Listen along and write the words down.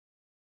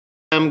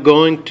I'm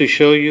going to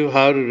show you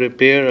how to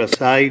repair a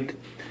side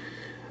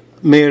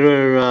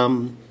mirror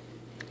of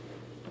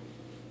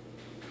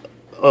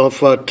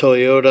a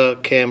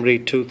Toyota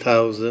Camry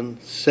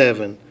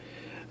 2007.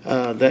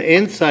 The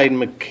inside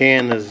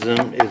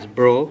mechanism is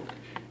broke,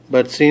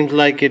 but seems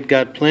like it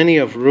got plenty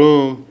of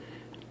room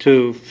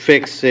to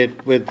fix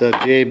it with the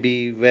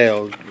JB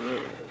weld.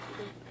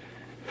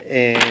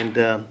 And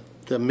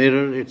the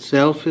mirror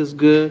itself is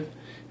good.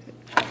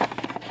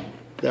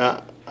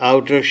 The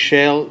outer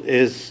shell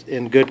is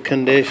in good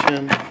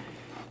condition.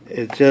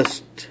 It's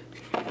just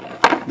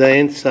the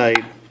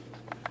inside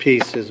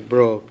piece is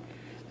broke,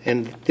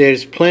 and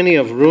there's plenty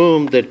of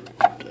room that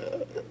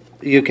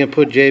you can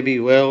put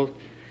JB weld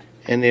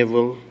and it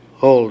will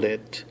hold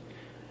it.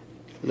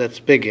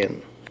 Let's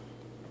begin.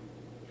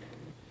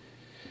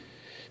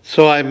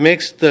 So I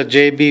mixed the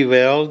JB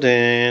weld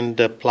and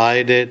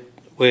applied it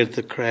where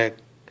the crack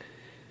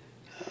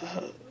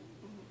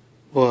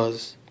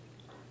was.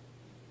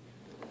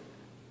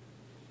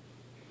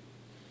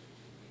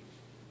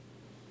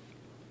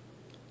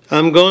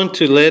 I'm going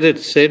to let it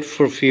sit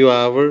for a few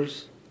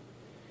hours,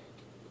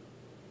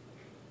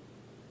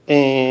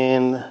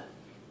 and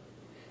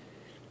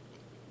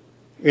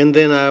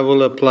then I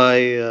will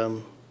apply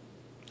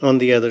on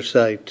the other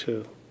side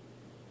too.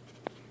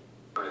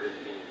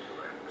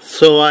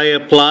 So I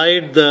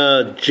applied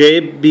the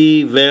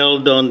JB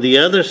weld on the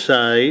other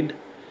side,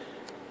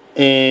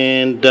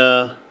 and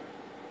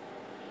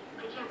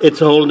it's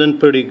holding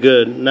pretty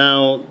good.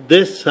 Now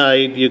this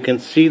side, you can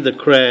see the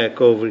crack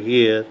over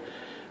here.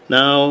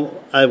 Now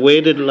I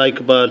waited like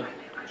about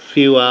a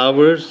few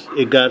hours.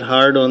 It got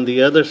hard on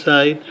the other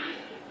side.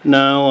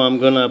 Now I'm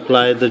going to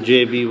apply the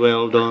JB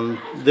weld on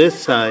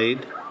this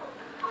side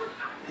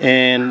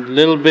and a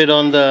little bit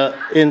on the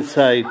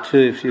inside too,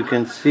 if you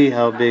can see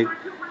how big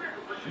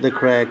the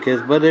crack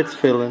is, but it's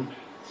filling.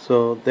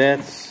 So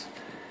that's,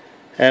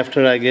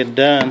 after I get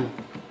done,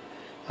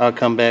 I'll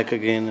come back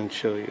again and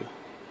show you.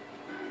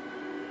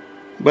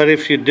 But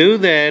if you do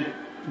that,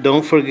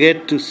 don't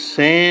forget to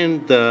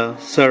sand the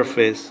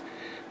surface.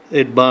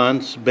 It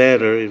bonds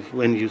better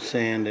when you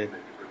sand it.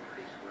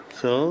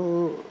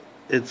 So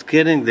it's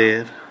getting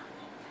there.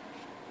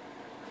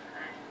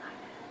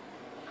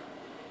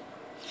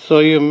 So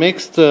you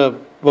mix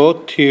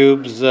both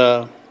tubes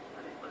half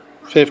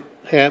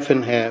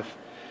and half,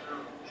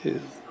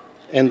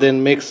 and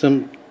then mix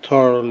them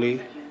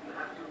thoroughly,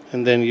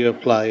 and then you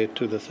apply it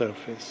to the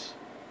surface.